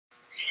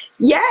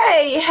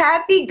Yay!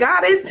 Happy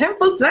Goddess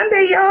Temple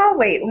Sunday, y'all.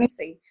 Wait, let me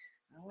see.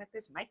 I don't want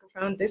this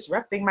microphone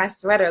disrupting my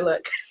sweater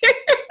look.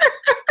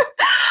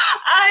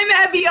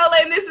 I'm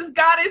Abiola, and this is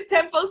Goddess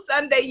Temple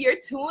Sunday, your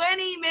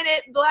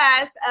 20-minute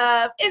blast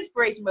of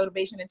inspiration,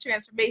 motivation, and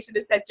transformation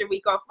to set your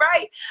week off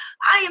right.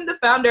 I am the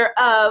founder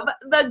of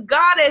the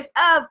Goddess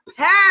of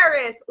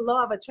Paris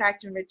Law of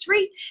Attraction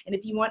Retreat, and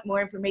if you want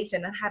more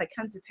information on how to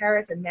come to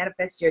Paris and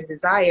manifest your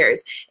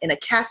desires in a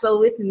castle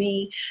with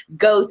me,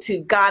 go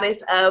to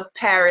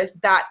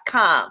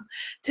goddessofparis.com.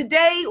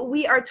 Today,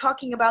 we are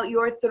talking about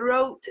your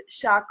throat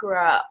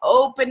chakra,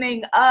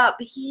 opening up,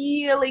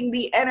 healing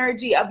the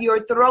energy of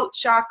your throat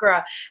chakra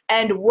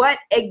and what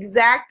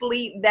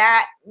exactly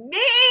that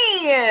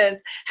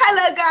means.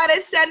 Hello,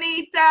 Goddess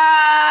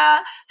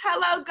Shanita.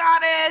 Hello,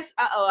 Goddess.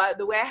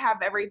 The way I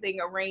have everything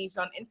arranged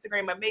on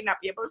Instagram, I may not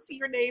be able to see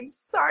your names.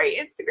 Sorry,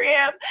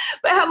 Instagram.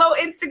 But hello,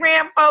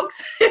 Instagram,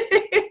 folks.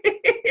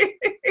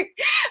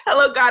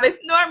 Hello, Goddess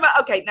Norma.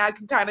 Okay, now I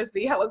can kind of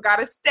see. Hello,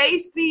 Goddess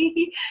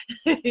Stacy.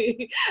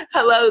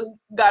 Hello,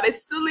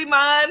 Goddess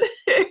Suleiman.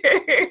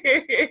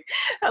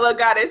 Hello,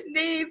 Goddess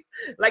Neve.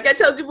 Like I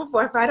told you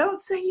before, if I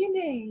don't say your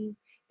name,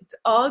 it's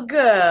all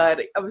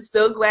good. I'm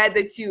still glad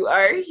that you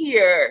are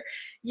here.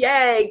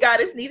 Yay.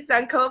 Goddess Neve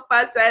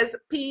Sankofa says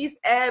peace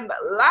and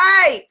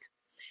light.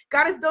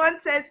 Goddess Dawn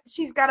says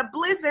she's got a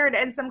blizzard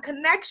and some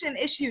connection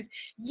issues.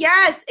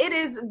 Yes, it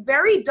is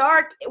very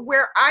dark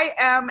where I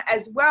am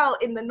as well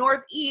in the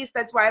Northeast.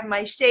 That's why I have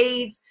my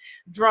shades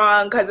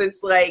drawn, because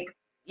it's like,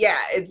 yeah,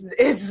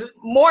 it's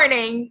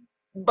morning,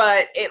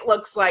 but it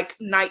looks like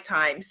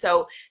nighttime.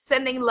 So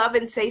sending love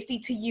and safety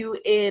to you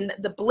in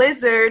the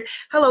blizzard.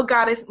 Hello,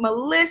 Goddess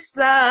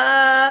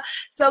Melissa.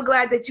 So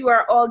glad that you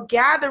are all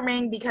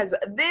gathering, because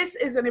this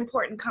is an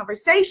important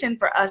conversation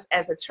for us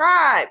as a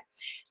tribe.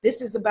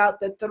 This is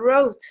about the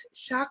throat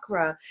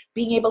chakra,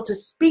 being able to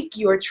speak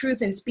your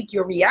truth and speak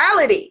your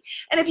reality.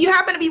 And if you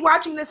happen to be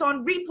watching this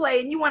on replay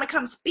and you want to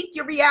come speak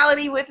your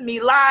reality with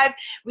me live,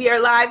 we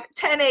are live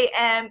 10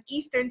 a.m.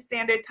 Eastern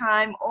Standard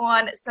Time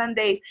on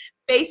Sundays.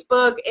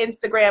 Facebook,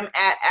 Instagram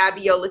at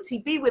Abiola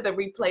TV, with a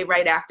replay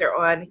right after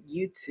on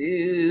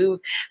YouTube.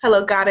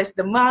 Hello, Goddess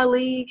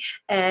Damali,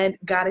 and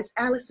Goddess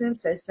Allison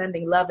says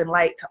sending love and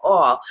light to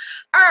all.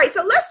 All right,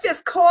 so let's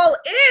just call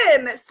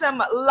in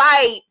some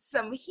light,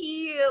 some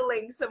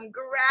healing, some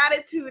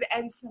gratitude,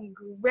 and some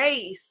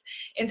grace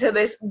into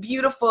this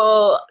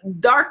beautiful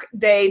dark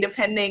day,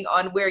 depending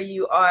on where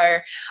you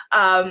are,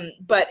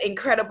 but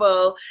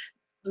incredible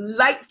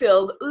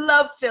light-filled,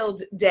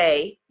 love-filled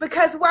day.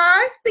 Because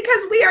why?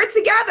 Because we are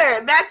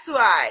together. That's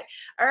why.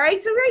 All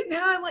right. So right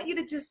now, I want you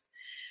to just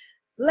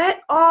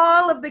let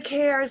all of the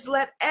cares,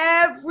 let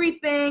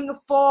everything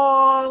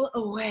fall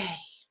away,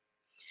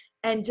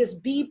 and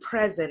just be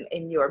present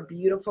in your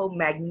beautiful,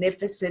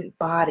 magnificent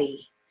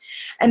body.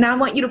 And I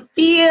want you to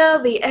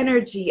feel the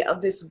energy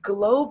of this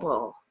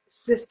global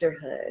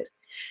sisterhood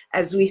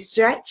as we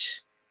stretch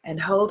and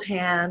hold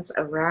hands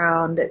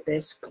around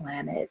this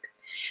planet.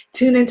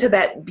 Tune into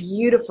that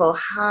beautiful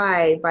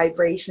high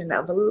vibration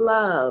of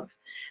love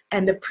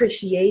and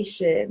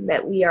appreciation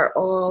that we are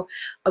all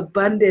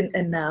abundant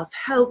enough,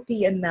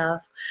 healthy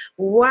enough,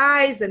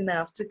 wise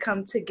enough to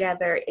come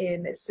together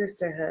in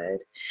sisterhood.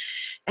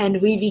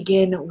 And we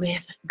begin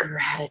with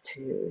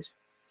gratitude.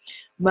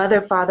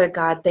 Mother, Father,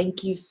 God,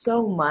 thank you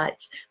so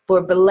much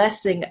for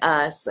blessing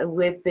us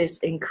with this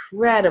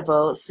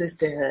incredible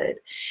sisterhood.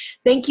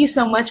 Thank you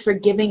so much for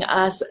giving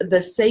us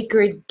the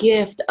sacred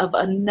gift of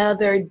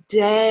another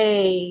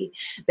day,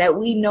 that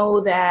we know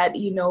that,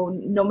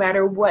 no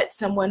matter what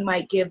someone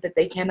might give, that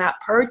they cannot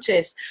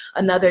purchase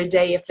another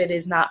day if it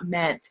is not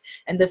meant.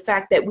 And the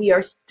fact that we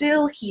are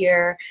still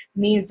here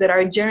means that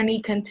our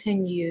journey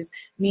continues,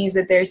 means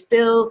that there's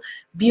still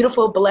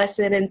beautiful, blessed,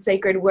 and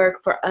sacred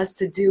work for us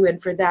to do.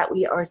 And for that,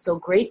 we are so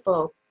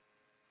grateful.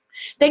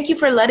 Thank you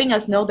for letting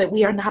us know that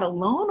we are not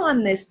alone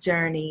on this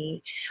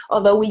journey.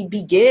 Although we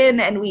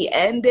begin and we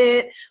end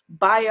it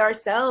by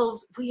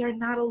ourselves, we are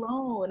not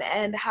alone.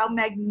 And how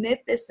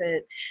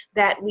magnificent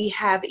that we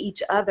have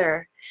each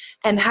other,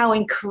 and how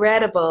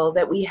incredible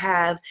that we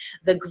have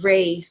the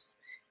grace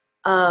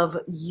of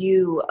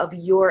you, of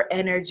your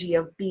energy,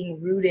 of being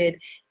rooted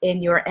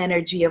in your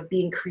energy, of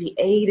being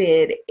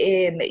created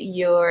in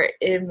your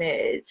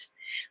image.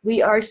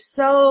 We are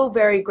so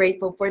very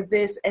grateful for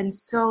this and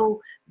so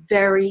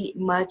very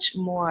much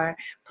more.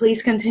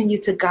 Please continue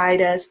to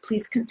guide us.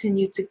 Please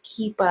continue to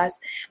keep us.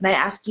 And I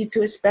ask you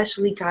to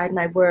especially guide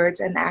my words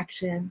and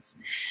actions.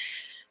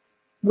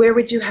 Where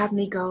would you have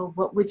me go?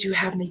 What would you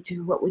have me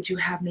do? What would you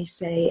have me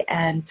say?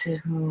 And to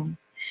whom?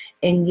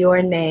 In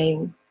your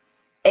name,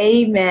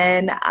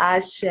 Amen,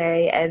 Ashe,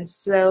 and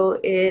so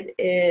it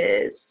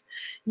is.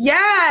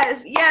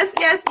 Yes, yes,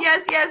 yes,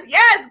 yes, yes,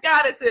 yes,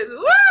 goddesses.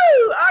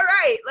 Woo! All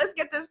right, let's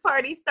get this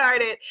party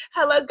started.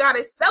 Hello,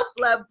 Goddess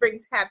Self-Love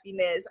Brings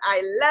Happiness.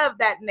 I love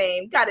that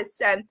name. Goddess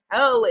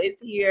Chantel is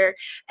here,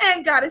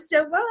 and Goddess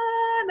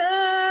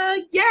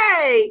Giovanna.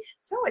 Yay!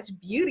 So much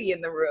beauty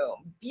in the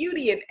room,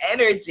 beauty and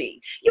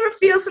energy. You ever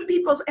feel some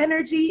people's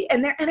energy,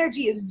 and their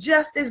energy is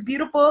just as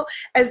beautiful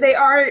as they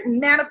are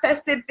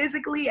manifested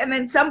physically, and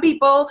then some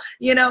people,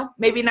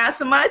 maybe not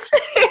so much.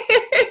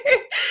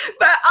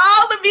 But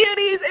all the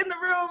beauties in the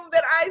room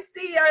that I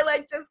see are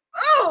like just,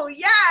 oh,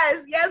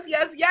 yes, yes,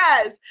 yes,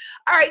 yes.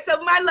 All right,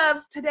 so my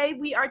loves, today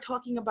we are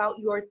talking about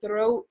your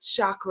throat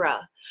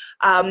chakra.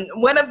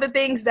 One of the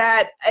things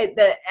that at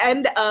the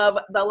end of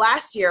the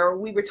last year,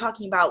 we were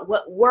talking about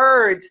what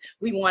words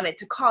we wanted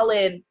to call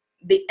in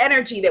the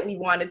energy that we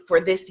wanted for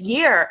this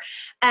year.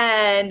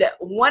 And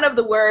one of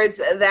the words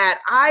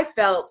that I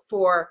felt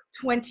for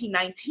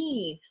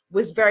 2019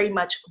 was very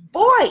much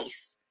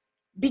voice.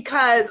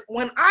 Because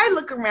when I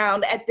look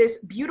around at this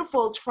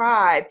beautiful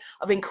tribe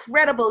of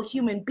incredible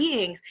human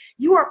beings,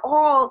 you are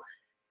all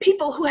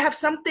people who have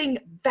something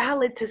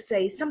valid to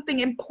say,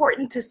 something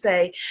important to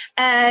say.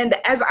 And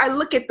as I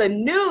look at the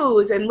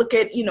news and look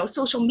at,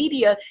 social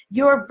media,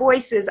 your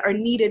voices are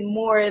needed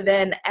more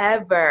than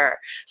ever.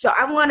 So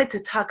I wanted to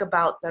talk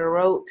about the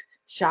throat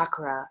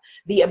chakra,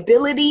 the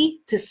ability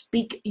to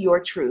speak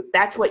your truth.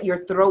 That's what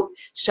your throat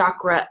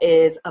chakra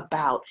is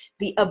about.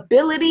 The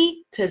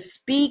ability to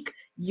speak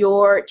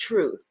your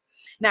truth.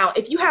 Now,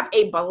 if you have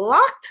a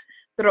blocked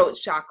throat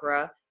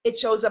chakra, it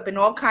shows up in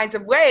all kinds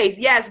of ways.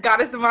 Yes,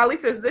 Goddess Damali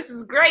says, this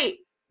is great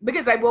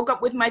because I woke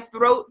up with my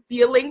throat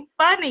feeling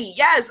funny.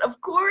 Yes, of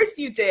course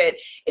you did.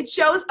 It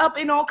shows up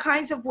in all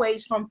kinds of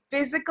ways, from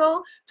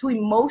physical to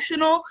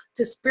emotional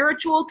to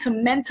spiritual to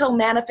mental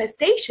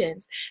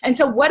manifestations. And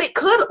so what it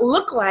could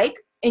look like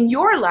in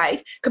your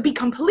life could be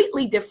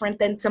completely different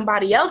than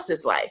somebody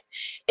else's life.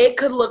 It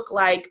could look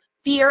like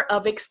fear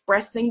of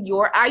expressing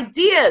your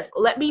ideas.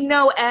 Let me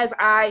know as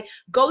I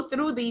go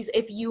through these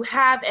if you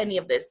have any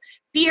of this.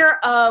 Fear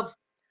of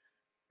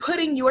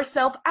putting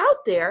yourself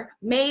out there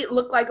may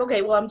look like,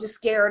 okay, well, I'm just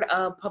scared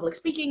of public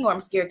speaking, or I'm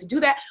scared to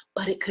do that,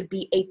 but it could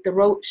be a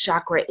throat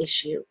chakra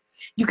issue.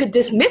 You could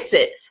dismiss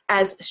it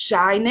as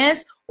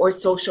shyness or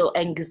social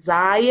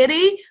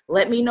anxiety.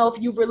 Let me know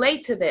if you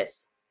relate to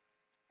this.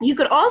 You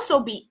could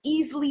also be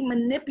easily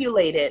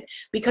manipulated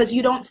because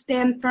you don't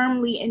stand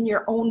firmly in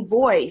your own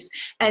voice.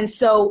 And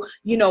so,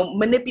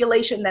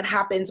 manipulation that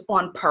happens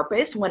on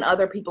purpose when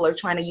other people are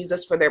trying to use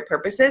us for their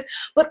purposes,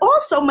 but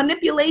also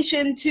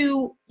manipulation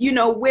to,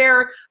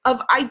 where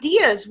of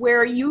ideas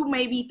where you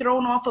may be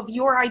thrown off of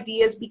your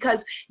ideas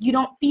because you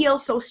don't feel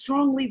so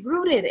strongly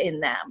rooted in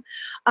them.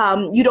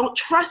 You don't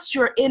trust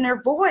your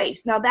inner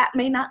voice. Now, that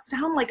may not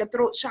sound like a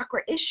throat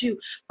chakra issue,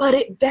 but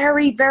it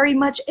very, very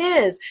much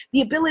is.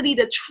 The ability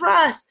to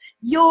trust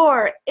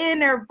your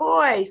inner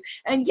voice.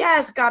 And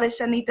yes, Goddess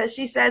Shanita,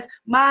 she says,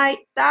 my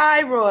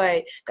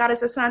thyroid.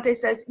 Goddess Asante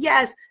says,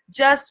 yes,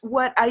 just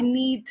what I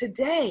need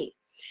today.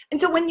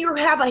 And so when you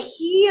have a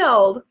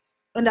healed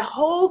and a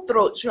whole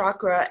throat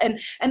chakra, and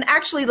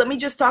actually, let me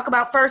just talk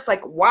about first,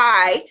 like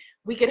why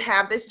we could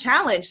have this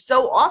challenge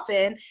so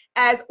often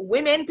as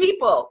women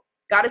people.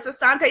 Goddess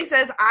Asante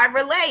says, I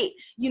relate.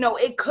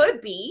 It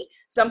could be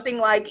something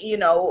like,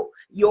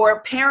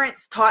 your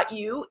parents taught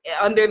you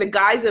under the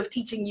guise of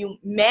teaching you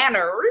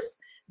manners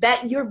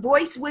that your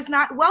voice was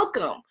not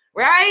welcome,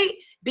 right?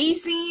 Be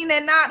seen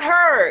and not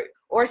heard,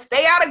 or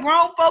stay out of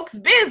grown folks'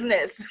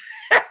 business.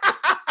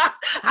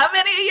 How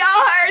many of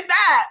y'all heard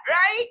that,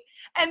 right?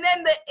 And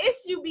then the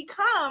issue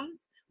becomes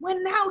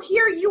when now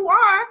here you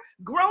are,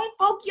 grown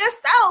folk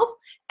yourself,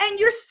 and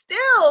you're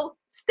still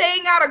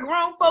staying out of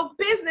grown folk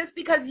business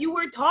because you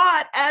were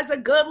taught as a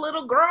good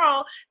little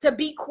girl to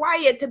be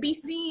quiet, to be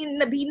seen,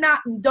 to be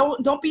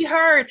don't be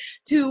heard,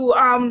 to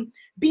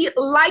be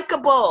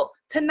likable,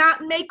 to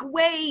not make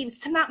waves,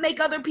 to not make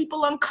other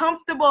people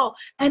uncomfortable,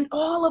 and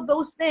all of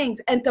those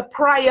things, and to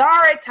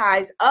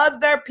prioritize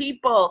other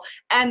people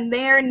and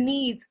their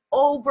needs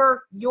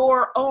over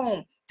your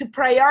own, to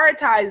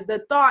prioritize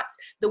the thoughts,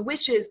 the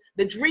wishes,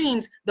 the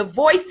dreams, the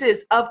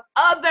voices of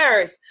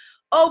others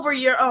over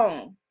your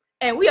own.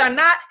 And we are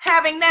not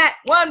having that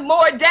one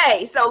more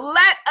day. So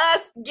let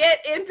us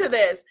get into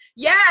this.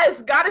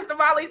 Yes, Goddess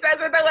Damali says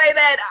it the way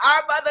that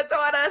our mother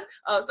taught us.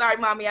 Oh, sorry,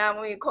 Mommy, I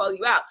don't mean to call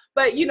you out.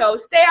 But,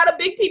 stay out of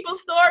big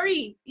people's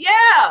story.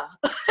 Yeah.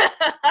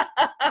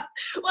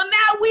 Well,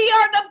 now we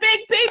are the big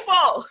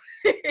people.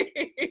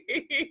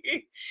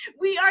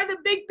 We are the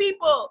big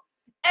people.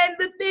 And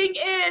the thing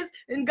is,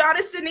 and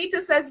Goddess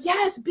Shanita says,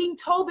 yes, being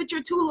told that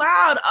you're too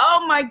loud.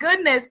 Oh my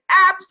goodness,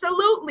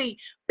 absolutely.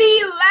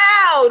 Be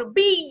loud,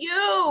 be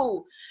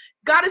you.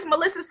 Goddess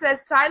Melissa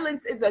says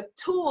silence is a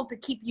tool to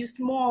keep you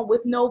small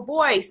with no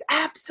voice.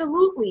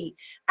 Absolutely,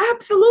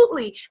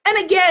 absolutely.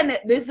 And again,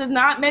 this is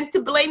not meant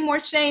to blame or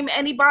shame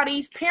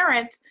anybody's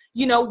parents.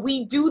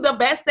 We do the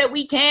best that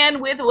we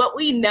can with what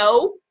we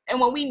know And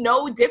when we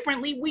know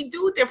differently, we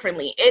do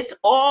differently. It's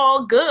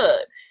all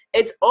good.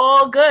 It's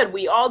all good.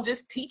 We all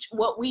just teach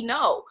what we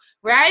know,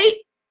 right?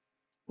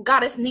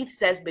 Goddess Neith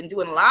has been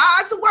doing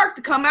lots of work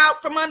to come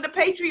out from under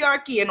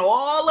patriarchy and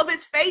all of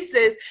its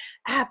faces.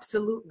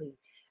 Absolutely.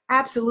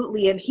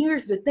 Absolutely. And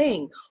here's the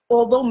thing.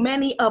 Although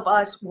many of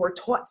us were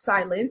taught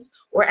silence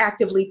or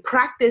actively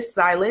practice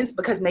silence,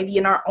 because maybe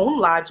in our own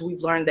lives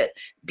we've learned that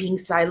being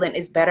silent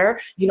is better,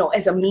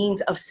 as a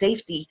means of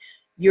safety,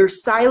 your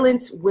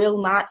silence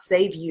will not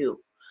save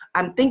you.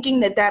 I'm thinking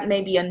that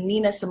may be a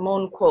Nina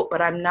Simone quote,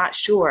 but I'm not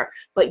sure.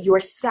 But your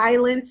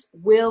silence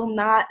will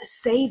not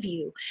save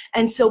you.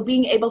 And so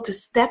being able to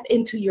step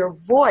into your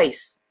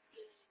voice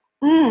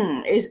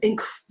is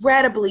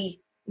incredibly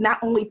not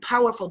only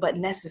powerful, but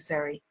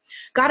necessary.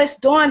 Goddess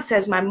Dawn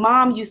says, my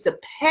mom used to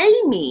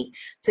pay me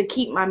to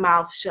keep my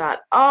mouth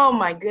shut. Oh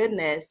my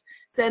goodness.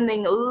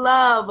 Sending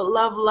love,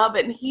 love, love,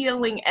 and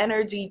healing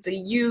energy to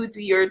you,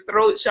 to your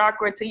throat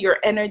chakra, to your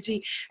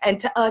energy, and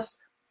to us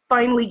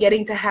finally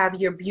getting to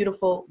have your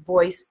beautiful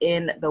voice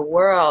in the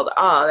world.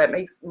 Oh, that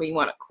makes me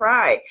want to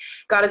cry.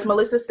 Goddess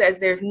Melissa says,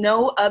 there's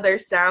no other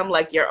sound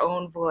like your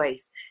own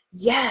voice.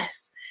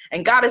 Yes.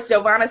 And Goddess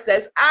Giovanna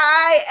says,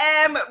 I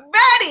am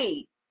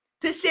ready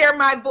to share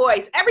my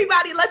voice.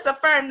 Everybody, let's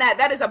affirm that.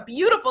 That is a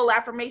beautiful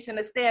affirmation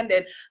to stand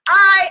in.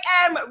 I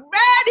am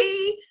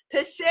ready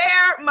to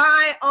share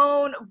my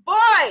own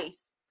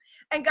voice.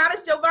 And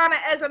Goddess Giovanna,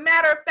 as a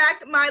matter of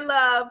fact, my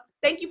love,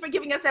 thank you for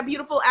giving us that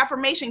beautiful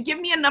affirmation. Give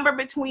me a number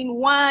between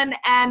 1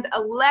 and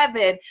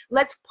 11.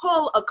 Let's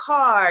pull a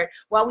card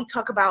while we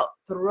talk about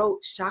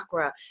throat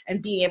chakra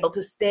and being able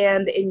to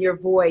stand in your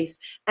voice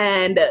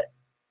and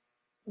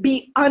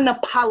be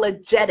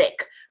unapologetic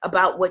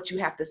about what you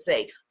have to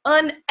say,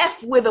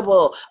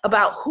 un-F-withable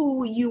about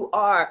who you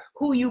are,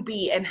 who you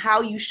be, and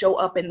how you show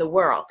up in the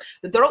world.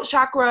 The throat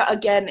chakra,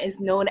 again, is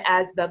known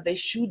as the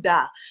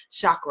Vishuddha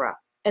chakra.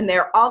 And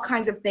there are all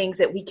kinds of things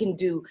that we can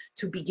do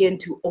to begin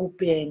to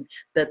open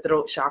the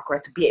throat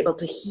chakra, to be able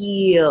to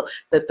heal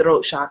the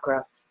throat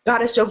chakra.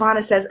 Goddess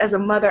Giovanna says, as a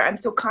mother, I'm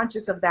so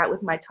conscious of that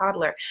with my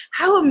toddler.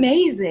 How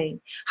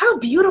amazing, how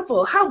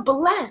beautiful, how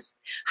blessed,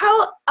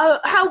 how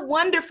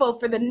wonderful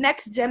for the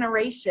next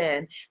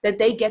generation that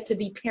they get to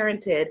be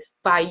parented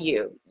by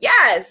you.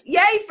 Yes,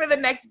 yay for the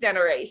next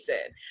generation.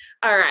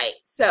 All right,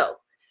 so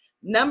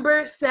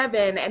number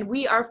 7, and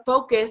we are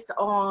focused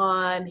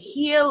on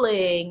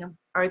healing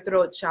our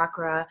throat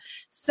chakra,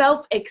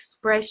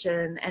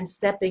 self-expression, and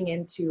stepping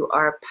into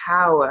our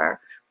power.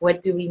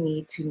 What do we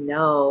need to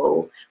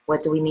know?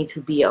 What do we need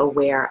to be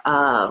aware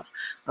of?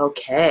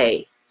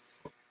 Okay.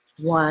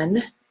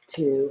 1,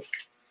 2,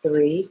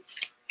 3,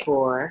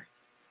 4,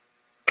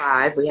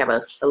 5. We have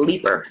a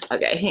leaper.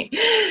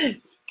 Okay.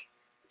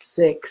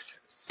 6,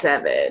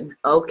 7.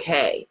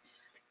 Okay.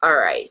 All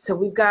right. So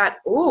we've got,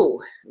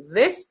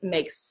 this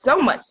makes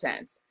so much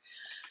sense.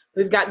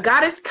 We've got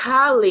Goddess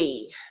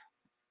Kali.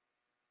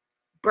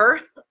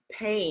 Birth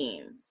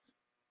pains.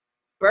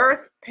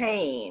 Birth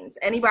pains.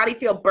 Anybody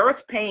feel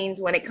birth pains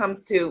when it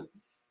comes to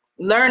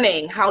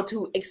learning how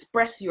to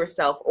express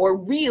yourself or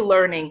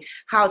relearning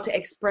how to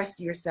express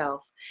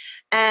yourself?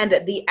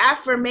 And the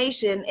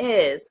affirmation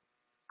is,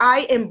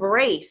 I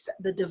embrace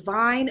the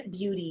divine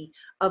beauty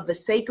of the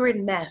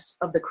sacred mess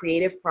of the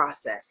creative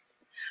process.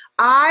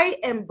 I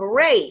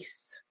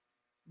embrace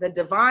the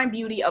divine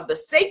beauty of the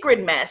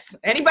sacred mess.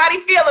 Anybody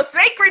feel the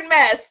sacred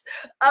mess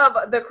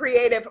of the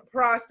creative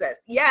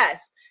process?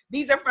 Yes.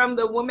 These are from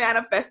the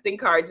Womanifesting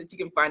cards that you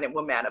can find at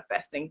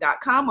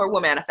womanifesting.com or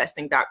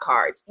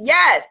womanifesting.cards.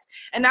 Yes.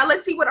 And now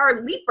let's see what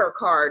our leaper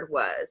card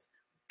was.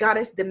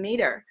 Goddess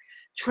Demeter.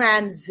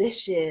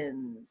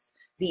 Transitions.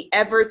 The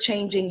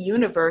ever-changing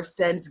universe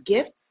sends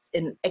gifts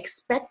in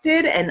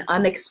expected and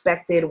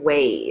unexpected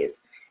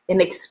ways. In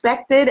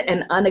expected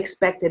and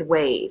unexpected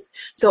ways.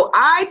 So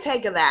I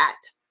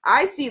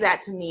see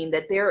that to mean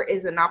that there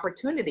is an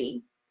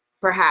opportunity,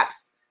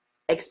 perhaps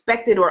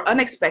expected or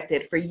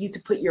unexpected, for you to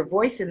put your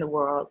voice in the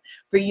world,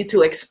 for you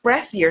to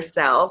express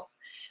yourself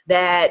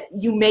that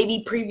you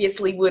maybe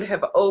previously would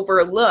have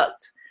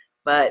overlooked.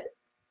 But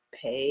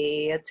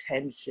pay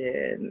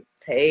attention.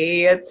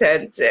 Pay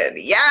attention.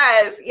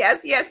 Yes,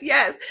 yes, yes,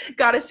 yes.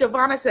 Goddess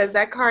Giovanna says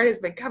that card has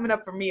been coming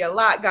up for me a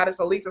lot. Goddess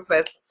Elisa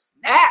says,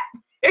 snap.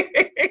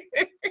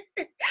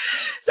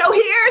 So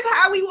here's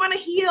how we want to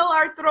heal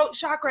our throat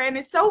chakra. And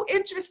it's so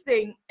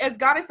interesting, as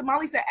Goddess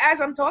Damali said, as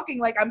I'm talking,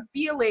 like I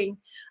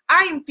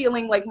am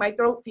feeling like my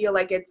throat feel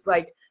like it's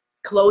like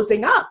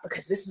closing up,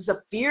 because this is a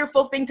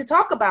fearful thing to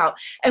talk about.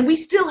 And we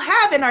still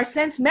have in our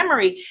sense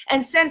memory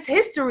and sense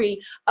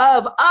history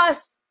of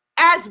us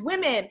as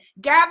women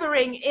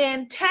gathering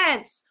in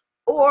tents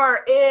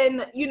or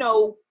in,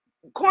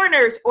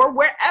 corners or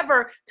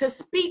wherever to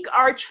speak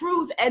our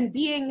truth and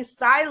being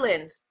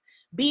silenced,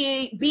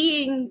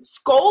 being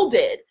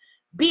scolded,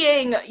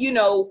 being,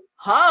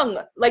 hung.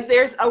 Like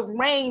there's a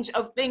range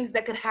of things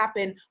that could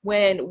happen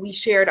when we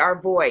shared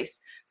our voice.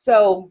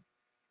 So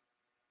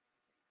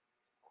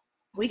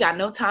we got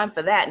no time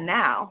for that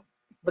now,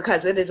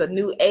 because it is a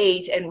new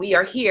age and we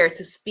are here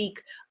to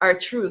speak our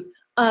truth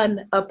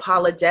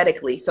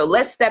unapologetically. So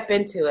let's step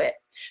into it.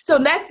 So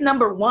that's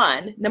number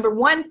one. Number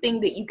one thing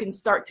that you can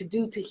start to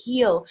do to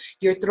heal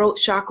your throat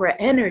chakra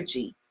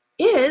energy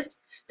is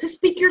to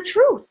speak your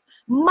truth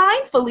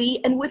mindfully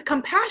and with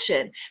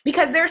compassion.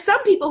 Because there are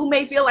some people who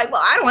may feel like,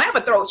 well, I don't have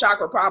a throat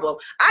chakra problem.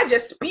 I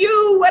just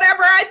spew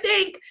whatever I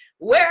think,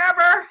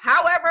 wherever,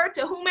 however,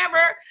 to whomever.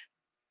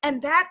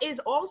 And that is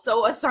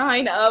also a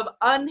sign of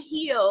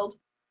unhealed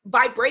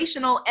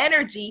vibrational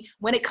energy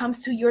when it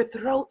comes to your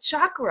throat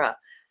chakra.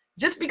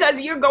 Just because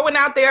you're going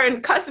out there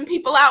and cussing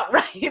people out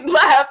right and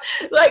left,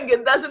 like,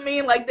 it doesn't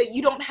mean like that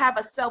you don't have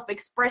a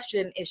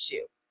self-expression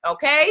issue,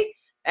 okay?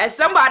 As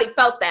somebody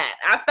felt that.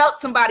 I felt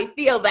somebody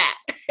feel that.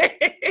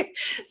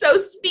 So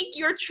speak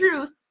your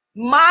truth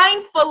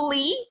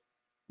mindfully,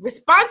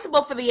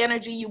 responsible for the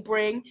energy you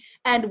bring,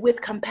 and with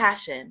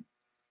compassion.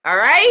 All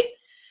right?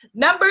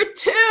 Number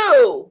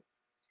two,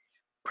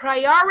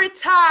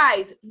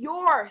 prioritize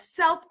your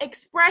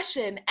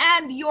self-expression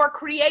and your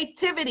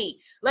creativity.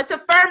 Let's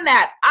affirm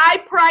that.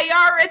 I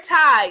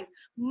prioritize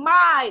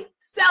my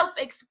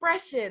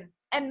self-expression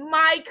and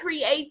my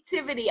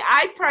creativity.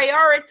 I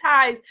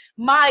prioritize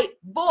my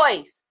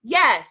voice.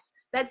 Yes,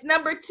 that's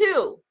number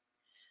two.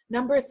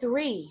 Number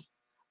three,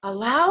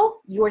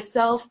 allow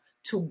yourself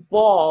to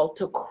bawl,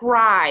 to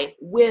cry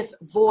with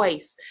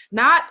voice,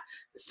 not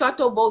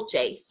sotto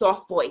voce,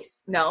 soft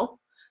voice. No,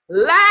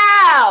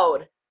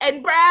 loud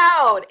and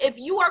proud. If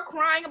you are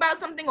crying about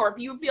something, or if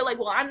you feel like,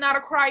 well, I'm not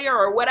a crier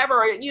or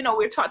whatever, or, you know,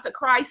 we're taught to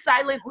cry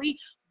silently,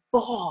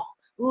 bawl.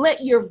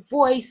 Let your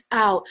voice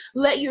out.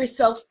 Let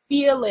yourself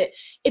feel it.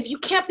 If you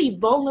can't be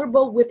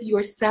vulnerable with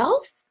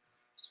yourself,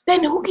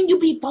 then who can you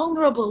be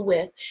vulnerable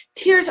with?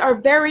 Tears are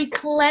very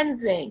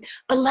cleansing.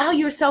 Allow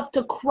yourself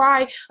to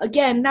cry.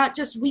 Again, not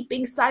just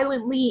weeping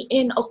silently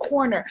in a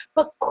corner,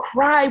 but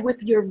cry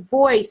with your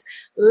voice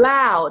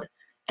loud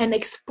and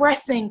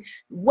expressing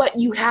what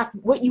you have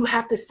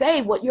to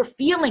say, what your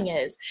feeling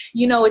is.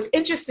 You know, it's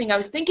interesting. I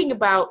was thinking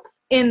about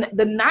in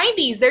the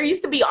 90s, there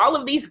used to be all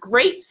of these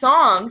great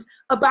songs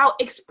about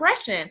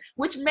expression,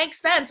 which makes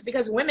sense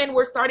because women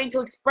were starting to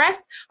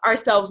express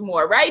ourselves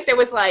more, right? There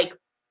was like,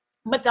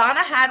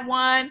 Madonna had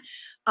one,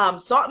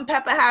 Salt and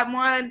Pepper had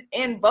one,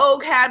 En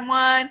Vogue had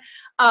one,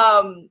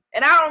 and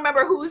I don't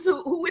remember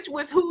which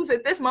was whose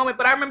at this moment,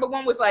 but I remember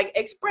one was like,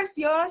 express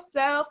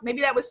yourself. Maybe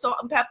that was Salt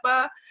and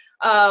Pepper.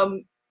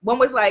 One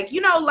was like,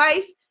 you know,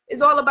 life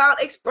is all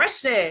about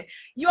expression.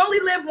 You only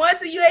live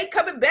once and you ain't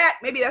coming back.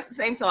 Maybe that's the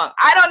same song.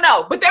 I don't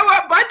know, but there were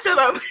a bunch of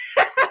them.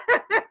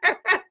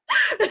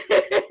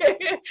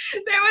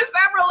 There were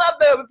several of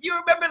them. If you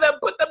remember them,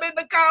 put them in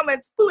the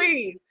comments,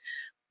 please.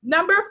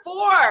 Number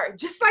four,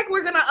 just like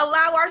we're going to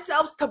allow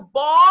ourselves to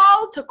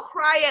bawl, to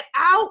cry it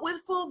out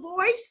with full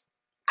voice,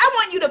 I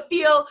want you to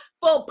feel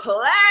full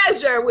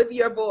pleasure with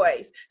your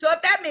voice. So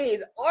if that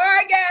means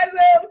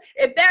orgasm,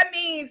 if that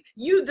means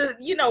you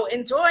know,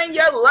 enjoying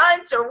your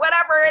lunch or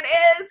whatever it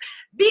is,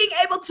 being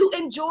able to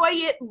enjoy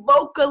it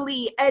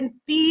vocally and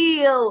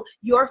feel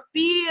your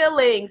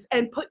feelings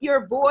and put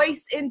your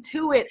voice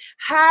into it.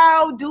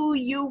 How do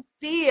you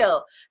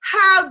feel?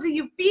 How do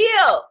you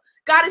feel?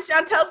 Goddess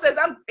Chantel says,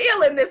 I'm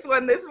feeling this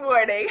one this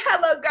morning.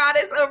 Hello,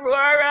 Goddess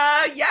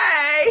Aurora.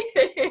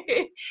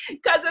 Yay.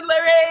 Cousin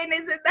Lorraine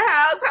is in the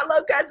house.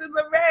 Hello, Cousin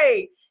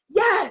Lorraine.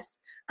 Yes.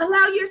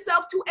 Allow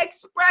yourself to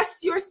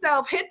express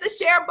yourself. Hit the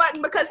share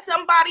button because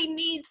somebody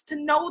needs to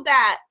know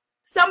that.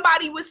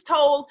 Somebody was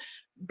told,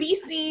 be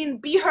seen,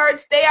 be heard,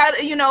 stay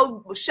out, you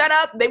know, shut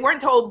up. They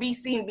weren't told be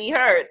seen, be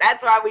heard.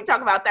 That's why we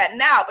talk about that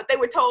now. But they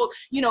were told,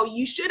 you know,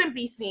 you shouldn't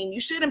be seen. You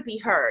shouldn't be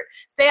heard.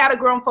 Stay out of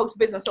grown folks'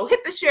 business. So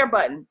hit the share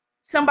button.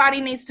 Somebody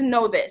needs to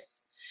know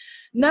this.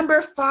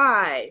 Number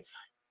five,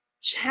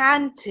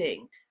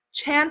 chanting.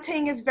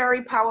 Chanting is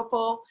very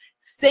powerful.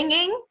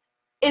 Singing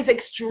is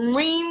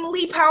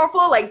extremely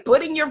powerful, like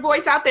putting your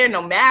voice out there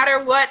no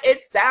matter what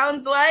it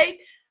sounds like,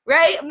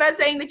 right? I'm not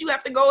saying that you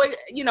have to go,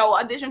 you know,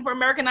 audition for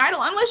American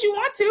Idol unless you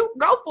want to,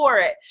 go for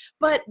it.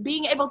 But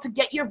being able to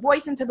get your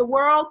voice into the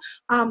world,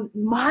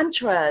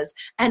 mantras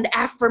and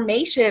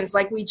affirmations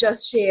like we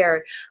just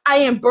shared. I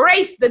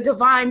embrace the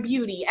divine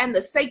beauty and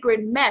the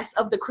sacred mess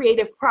of the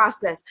creative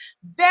process.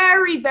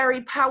 Very,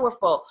 very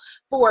powerful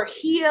for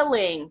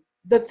healing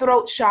the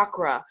throat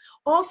chakra.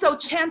 Also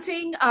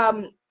chanting,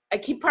 I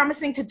keep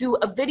promising to do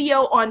a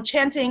video on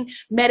chanting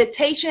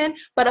meditation,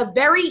 but a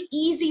very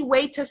easy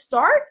way to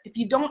start, if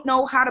you don't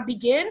know how to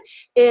begin,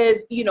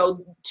 is, you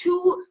know,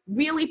 two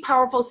really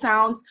powerful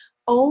sounds,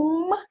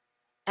 Om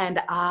and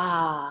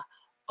Ah.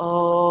 Om.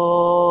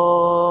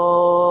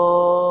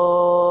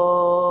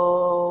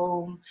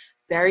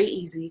 Very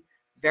easy,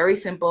 very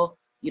simple.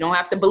 You don't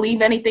have to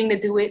believe anything to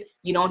do it.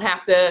 You don't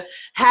have to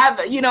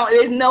have, you know,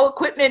 there's no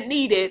equipment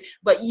needed,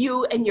 but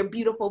you and your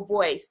beautiful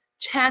voice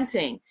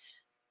chanting.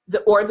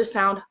 The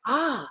sound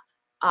ah,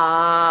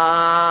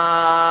 ah.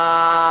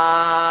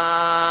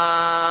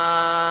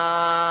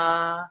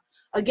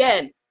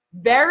 Again,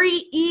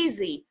 very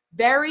easy,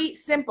 very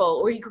simple.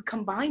 Or you could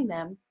combine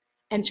them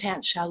and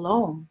chant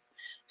shalom.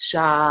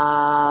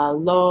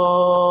 Shalom.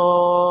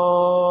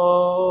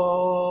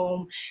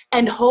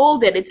 and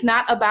hold it. It's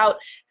not about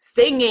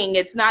singing.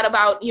 It's not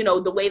about,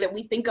 the way that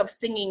we think of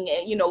singing,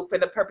 for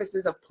the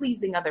purposes of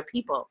pleasing other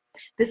people.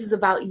 This is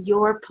about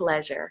your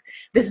pleasure.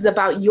 This is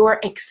about your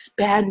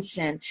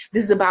expansion.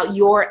 This is about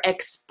your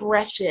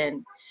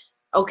expression.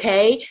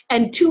 Okay?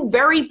 And two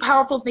very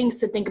powerful things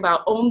to think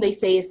about. Om, they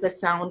say, is the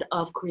sound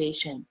of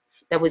creation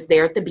that was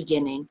there at the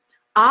beginning.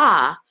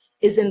 Ah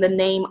is in the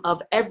name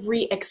of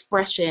every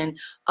expression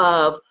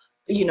of,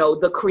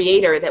 the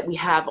creator that we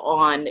have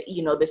on,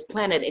 this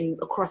planet and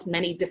across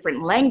many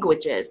different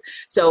languages.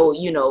 So,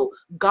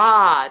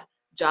 God,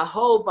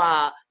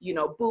 Jehovah,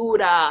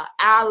 Buddha,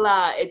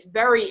 Allah. It's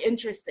very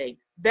interesting.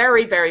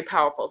 Very, very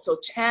powerful. So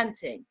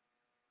chanting.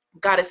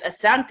 Goddess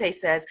Asante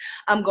says,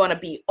 I'm going to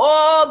be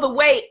all the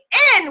way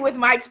in with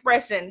my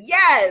expression.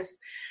 Yes.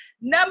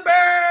 Number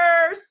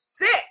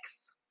 6,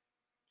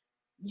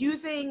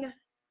 using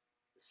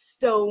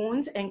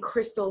stones and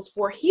crystals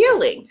for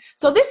healing.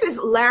 So this is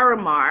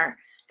Larimar.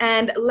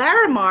 And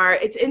Larimar,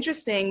 it's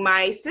interesting.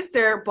 My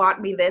sister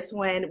bought me this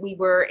when we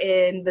were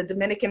in the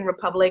Dominican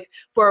Republic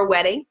for a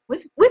wedding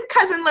with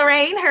cousin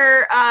Lorraine.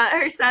 Her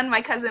son,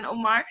 my cousin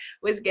Omar,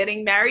 was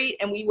getting married,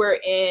 and we were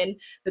in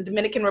the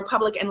Dominican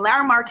Republic. And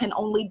Larimar can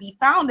only be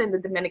found in the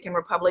Dominican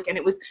Republic, and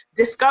it was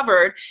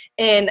discovered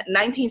in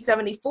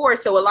 1974.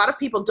 So a lot of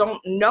people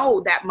don't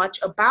know that much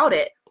about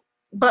it.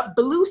 But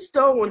blue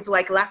stones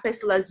like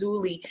lapis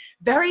lazuli,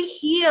 very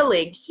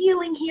healing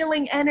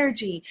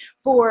energy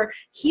for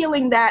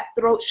healing that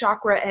throat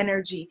chakra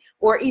energy,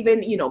 or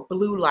even,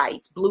 blue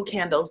lights, blue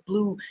candles,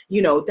 blue,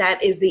 that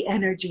is the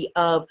energy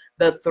of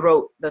the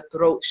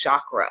throat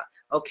chakra.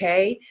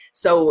 Okay,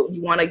 so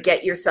you want to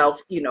get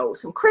yourself,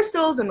 some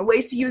crystals, and the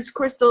ways to use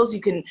crystals.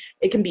 It can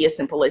be as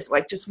simple as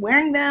like just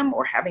wearing them,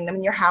 or having them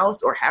in your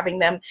house, or having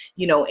them,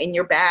 in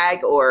your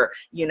bag, or,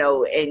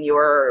 in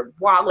your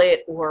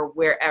wallet, or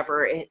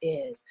wherever it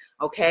is.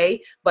 Okay,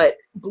 but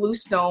blue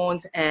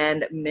stones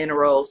and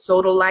minerals.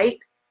 Sodalite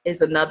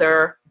is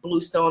another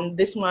blue stone.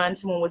 This one,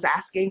 someone was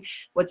asking,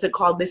 what's it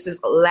called? This is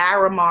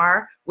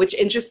Larimar, which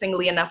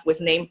interestingly enough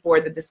was named for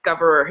the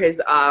discoverer.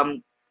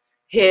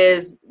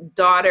 His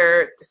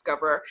daughter's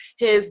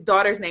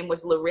name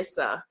was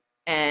Larissa,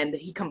 and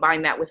he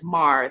combined that with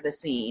Mar, the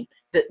sea,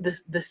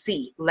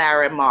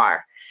 Larimar.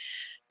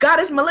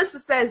 Goddess Melissa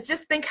says,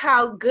 just think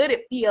how good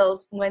it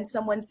feels when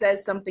someone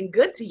says something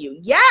good to you.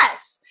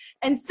 Yes.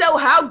 And so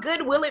how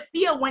good will it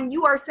feel when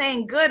you are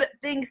saying good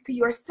things to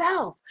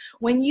yourself,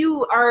 when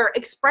you are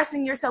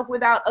expressing yourself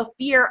without a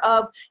fear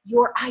of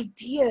your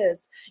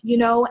ideas,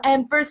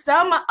 and for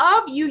some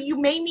of you, you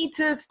may need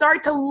to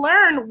start to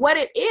learn what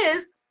it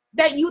is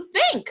that you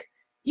think.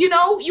 You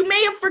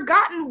may have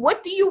forgotten,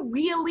 what do you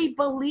really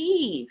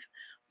believe?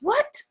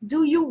 What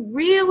do you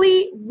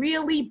really,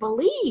 really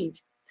believe?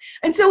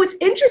 And so it's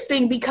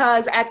interesting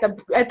because at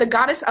the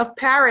Goddess of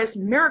Paris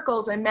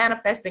Miracles and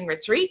Manifesting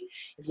Retreat,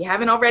 if you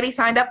haven't already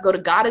signed up, go to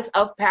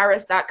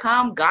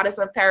goddessofparis.com,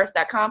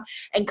 goddessofparis.com,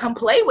 and come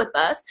play with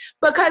us,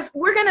 because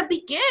we're going to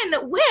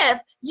begin with,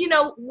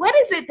 what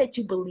is it that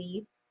you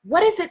believe?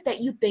 What is it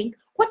that you think?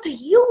 What do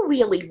you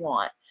really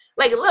want?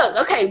 Like, look,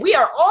 okay,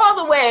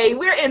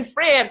 we're in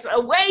France,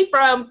 away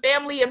from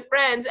family and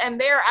friends and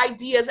their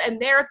ideas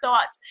and their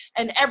thoughts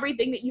and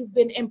everything that you've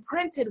been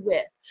imprinted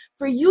with.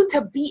 For you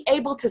to be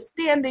able to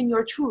stand in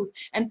your truth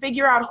and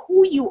figure out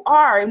who you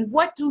are and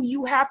what do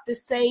you have to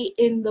say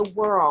in the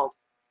world.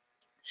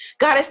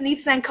 Goddess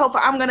Neith Sankofa,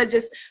 I'm going to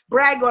just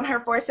brag on her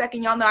for a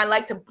second. Y'all know I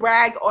like to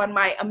brag on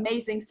my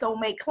amazing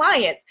soulmate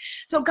clients.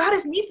 So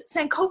Goddess Neith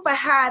Sankofa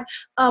had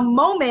a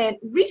moment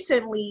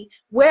recently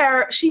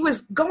where she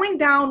was going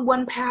down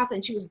one path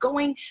and she was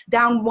going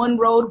down one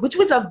road, which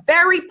was a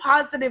very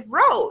positive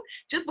road.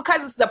 Just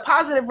because it's a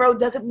positive road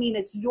doesn't mean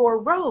it's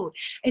your road.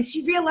 And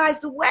she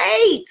realized,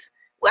 wait,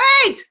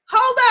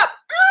 hold up,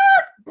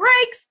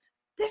 brakes.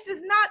 This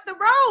is not the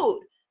road.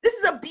 This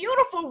is a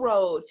beautiful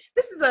road.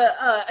 This is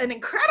an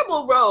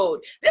incredible road.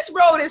 This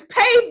road is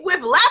paved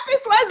with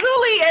lapis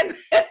lazuli and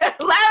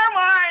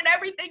Larimar and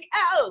everything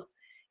else.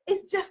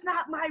 It's just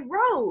not my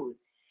road.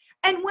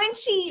 And when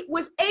she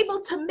was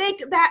able to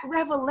make that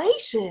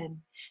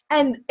revelation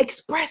and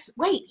express,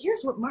 wait,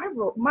 here's what my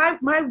road, my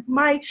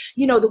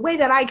the way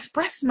that I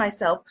express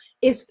myself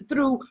is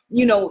through,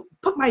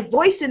 put my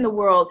voice in the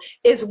world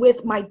is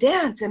with my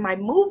dance and my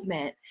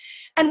movement.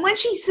 And when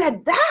she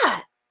said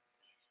that,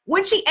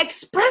 when she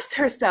expressed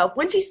herself,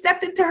 when she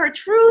stepped into her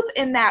truth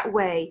in that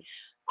way,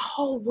 a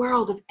whole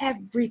world of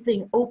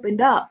everything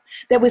opened up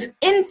that was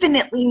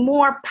infinitely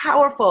more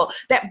powerful,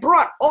 that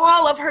brought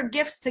all of her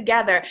gifts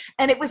together.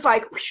 And it was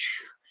like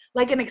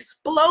an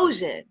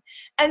explosion.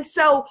 And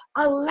so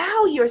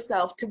allow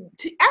yourself to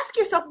ask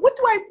yourself, what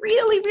do I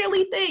really,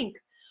 really think?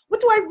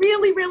 What do I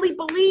really, really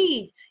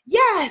believe?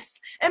 Yes.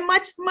 And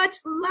much, much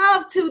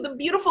love to the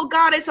beautiful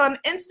goddess on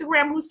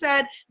Instagram who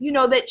said,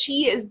 that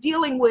she is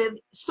dealing with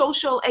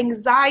social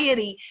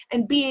anxiety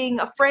and being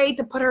afraid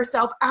to put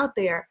herself out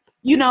there.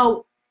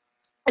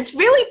 It's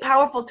really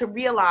powerful to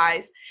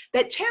realize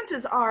that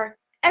chances are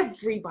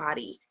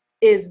everybody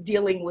is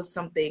dealing with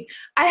something.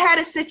 I had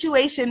a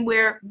situation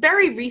where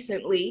very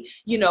recently,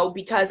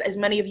 because as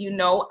many of you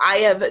know, I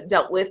have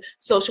dealt with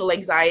social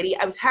anxiety.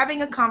 I was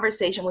having a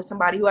conversation with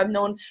somebody who I've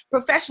known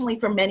professionally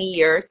for many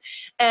years,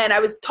 and I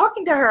was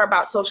talking to her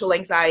about social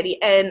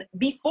anxiety. And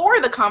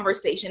before the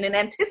conversation, in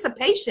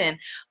anticipation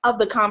of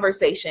the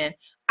conversation,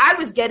 I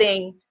was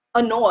getting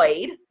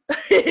annoyed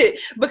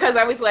because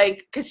I was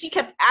like, because she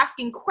kept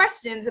asking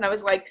questions, and I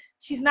was like,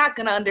 she's not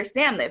gonna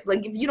understand this.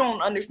 Like, if you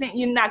don't understand,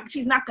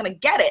 she's not gonna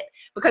get it,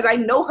 because I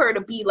know her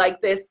to be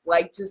like this,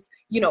 like just,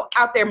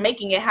 out there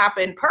making it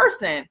happen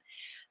person.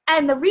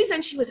 And the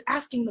reason she was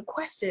asking the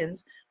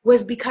questions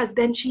was because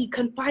then she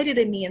confided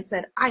in me and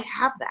said, I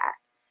have that.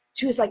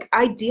 She was like,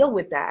 I deal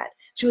with that.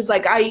 She was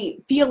like, I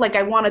feel like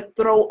I want to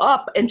throw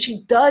up. And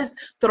she does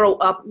throw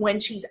up when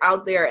she's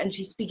out there and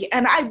she's speaking.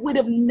 And I would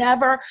have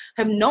never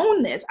have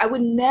known this. I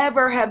would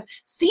never have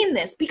seen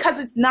this, because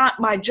it's not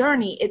my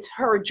journey. It's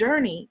her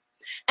journey.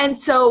 And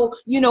so,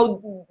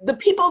 the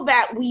people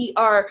that we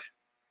are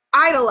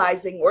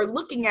idolizing or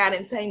looking at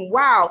and saying,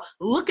 wow,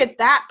 look at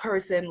that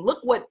person, look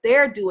what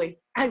they're doing.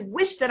 I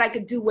wish that I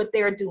could do what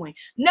they're doing.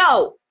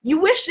 No, you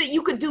wish that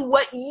you could do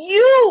what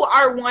you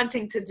are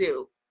wanting to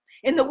do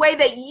in the way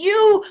that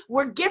you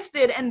were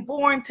gifted and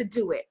born to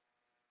do it.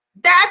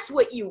 That's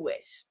what you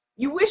wish.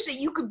 You wish that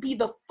you could be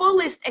the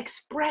fullest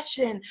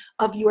expression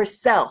of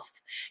yourself.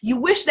 You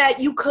wish that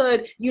you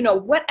could,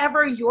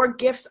 whatever your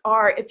gifts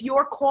are, if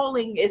your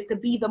calling is to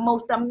be the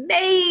most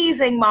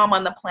amazing mom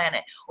on the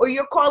planet, or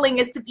your calling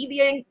is to be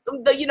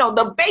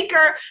the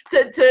baker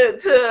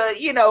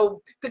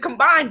to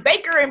combine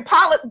baker and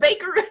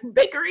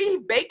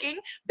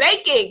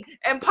baking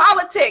and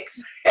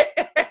politics.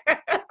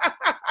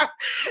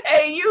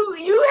 And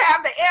you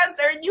have the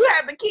answer and you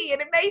have the key,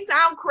 and it may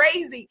sound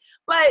crazy,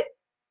 but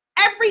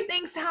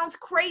everything sounds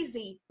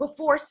crazy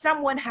before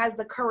someone has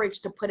the courage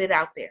to put it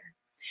out there.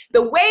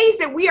 The ways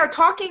that we are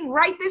talking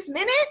right this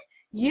minute,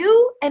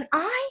 you and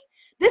I,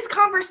 this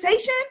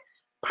conversation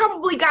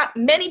probably got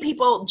many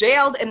people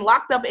jailed and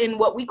locked up in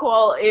what we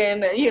call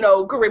in,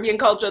 Caribbean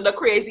culture, the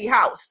crazy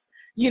house.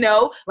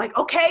 Like,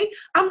 okay,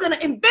 I'm going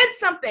to invent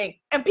something,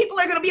 and people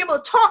are going to be able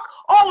to talk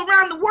all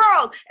around the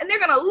world, and they're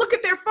going to look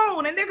at their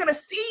phone, and they're going to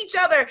see each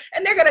other,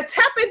 and they're going to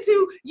tap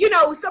into,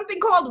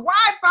 something called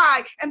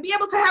Wi-Fi, and be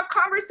able to have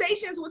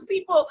conversations with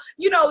people,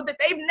 that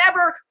they've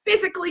never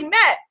physically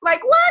met.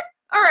 Like, what?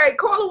 All right,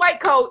 call the white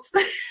coats.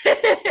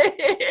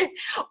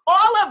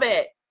 All of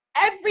it.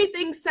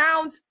 Everything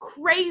sounds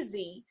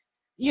crazy.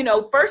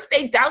 First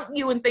they doubt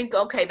you and think,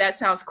 okay, that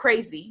sounds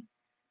crazy.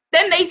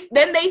 Then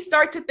they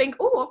start to think,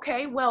 oh,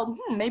 okay, well,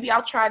 maybe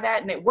I'll try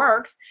that, and it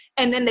works.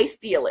 And then they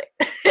steal it.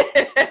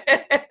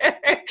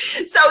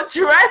 So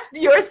trust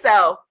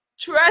yourself.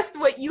 Trust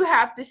what you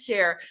have to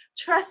share.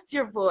 Trust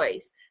your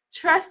voice.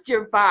 Trust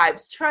your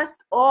vibes.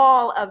 Trust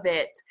all of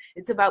it.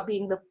 It's about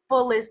being the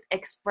fullest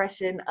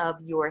expression of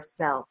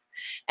yourself.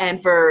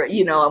 And for,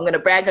 I'm going to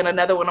brag on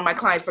another one of my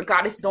clients, for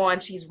Goddess Dawn,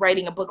 she's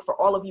writing a book. For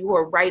all of you who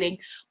are writing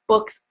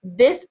books,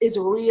 this is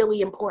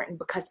really important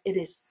because it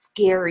is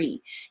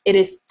scary. It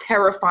is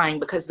terrifying,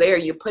 because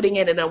you're putting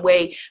it in a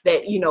way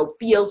that,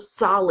 feels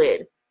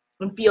solid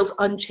and feels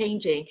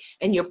unchanging,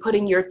 and you're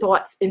putting your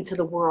thoughts into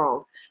the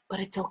world. But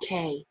it's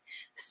okay.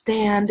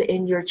 Stand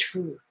in your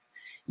truth.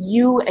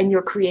 You and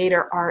your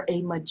creator are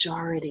a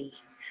majority.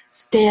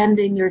 Stand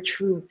in your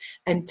truth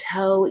and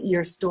tell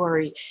your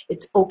story.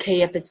 It's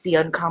okay if it's the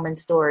uncommon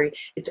story.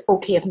 It's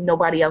okay if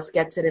nobody else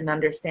gets it and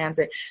understands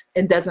it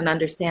and doesn't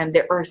understand.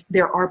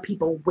 There are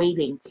people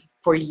waiting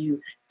for you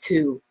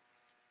to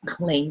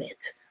claim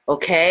it.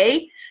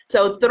 Okay?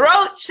 So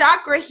throat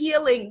chakra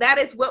healing, that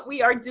is what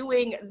we are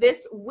doing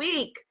this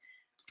week.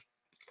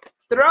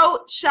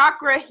 Throat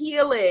chakra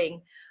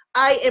healing.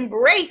 I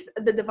embrace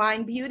the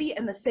divine beauty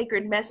and the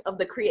sacred mess of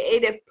the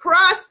creative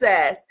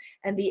process,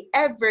 and the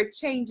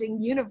ever-changing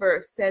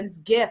universe sends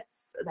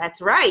gifts.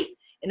 That's right,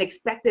 in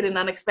expected and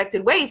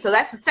unexpected ways. So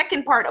that's the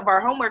second part of our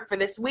homework for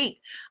this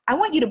week. I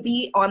want you to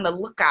be on the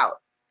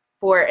lookout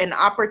for an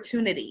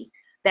opportunity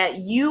that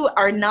you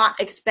are not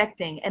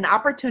expecting, an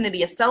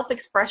opportunity, a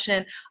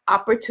self-expression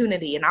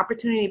opportunity, an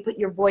opportunity to put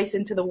your voice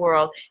into the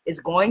world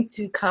is going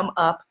to come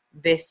up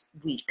this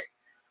week.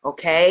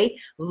 Okay?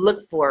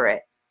 Look for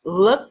it.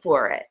 Look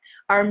for it.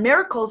 Our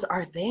miracles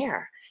are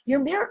there. Your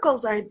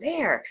miracles are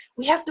there.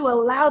 We have to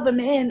allow them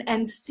in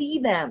and see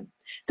them.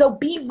 So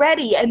be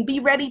ready, and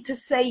be ready to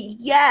say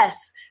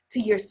yes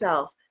to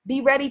yourself. Be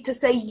ready to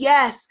say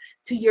yes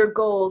to your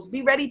goals.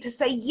 Be ready to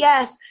say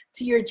yes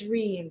to your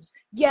dreams.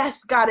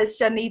 Yes, Goddess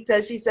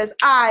Shanita, she says,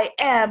 I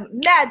am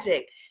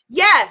magic.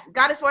 Yes,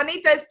 Goddess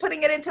Juanita is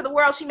putting it into the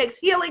world. She makes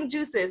healing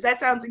juices. That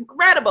sounds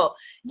incredible.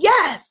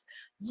 Yes.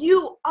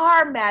 You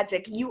are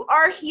magic. You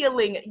are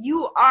healing.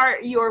 You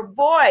are your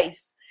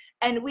voice.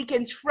 And we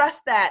can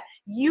trust that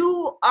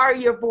you are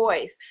your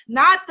voice,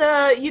 not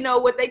the,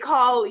 what they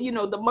call,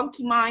 the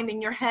monkey mind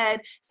in your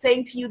head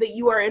saying to you that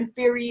you are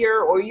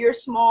inferior or you're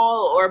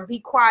small or be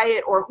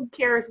quiet or who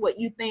cares what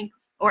you think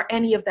or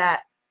any of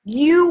that.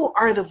 You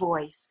are the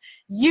voice.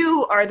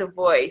 You are the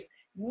voice.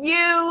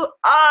 You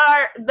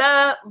are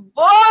the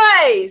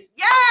voice.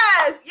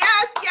 Yes,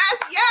 yes, yes,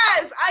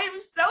 yes. I am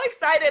so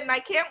excited and I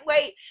can't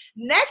wait.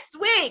 Next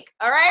week,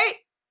 all right,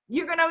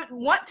 you're going to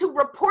want to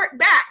report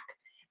back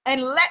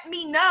and let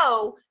me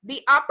know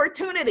the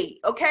opportunity,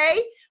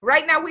 okay?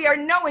 Right now, we are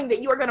knowing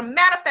that you are going to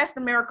manifest a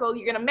miracle.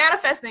 You're going to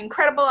manifest an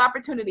incredible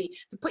opportunity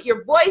to put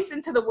your voice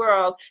into the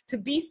world, to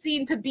be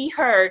seen, to be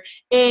heard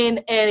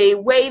in a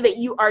way that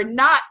you are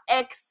not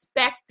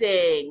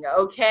expecting,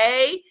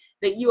 okay?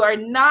 That you are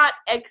not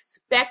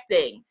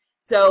expecting.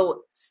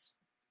 So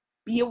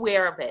be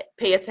aware of it.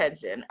 Pay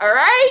attention. All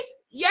right?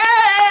 Yay!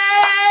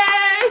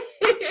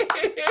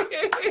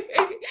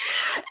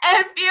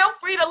 And feel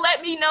free to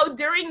let me know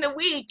during the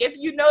week if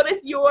you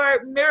notice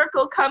your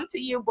miracle come to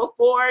you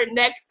before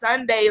next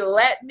Sunday.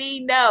 Let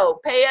me know.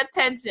 Pay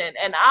attention.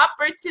 An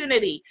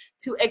opportunity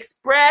to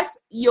express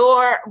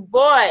your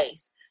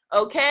voice.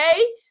 Okay?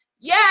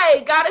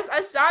 Yay! Goddess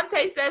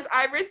Ashante says,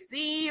 I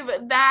receive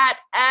that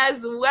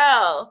as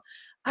well.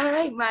 All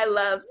right, my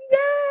loves.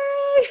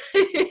 Yay!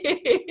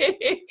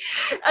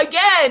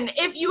 Again,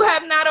 if you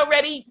have not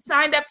already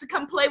signed up to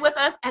come play with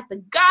us at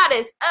the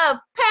Goddess of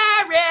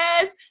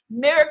Paris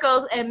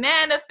Miracles and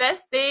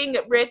Manifesting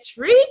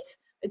Retreat,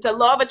 it's a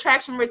law of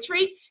attraction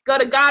retreat. Go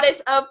to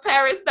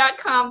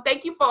goddessofparis.com.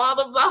 Thank you for all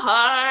of the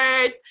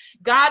hearts.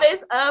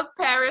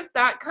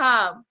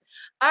 Goddessofparis.com.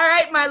 All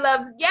right, my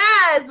loves.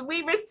 Yes,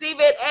 we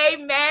receive it.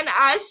 Amen.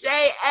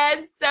 Ashe.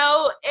 And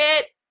so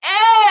it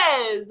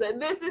is.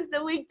 This is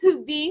the week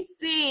to be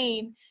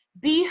seen,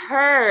 be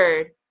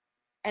heard,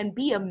 and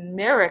be a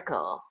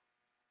miracle.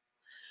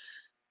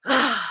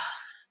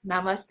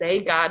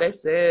 Namaste,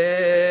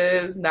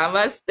 goddesses.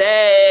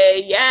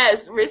 Namaste.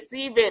 Yes,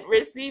 receive it,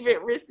 receive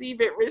it,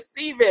 receive it,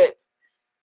 receive it.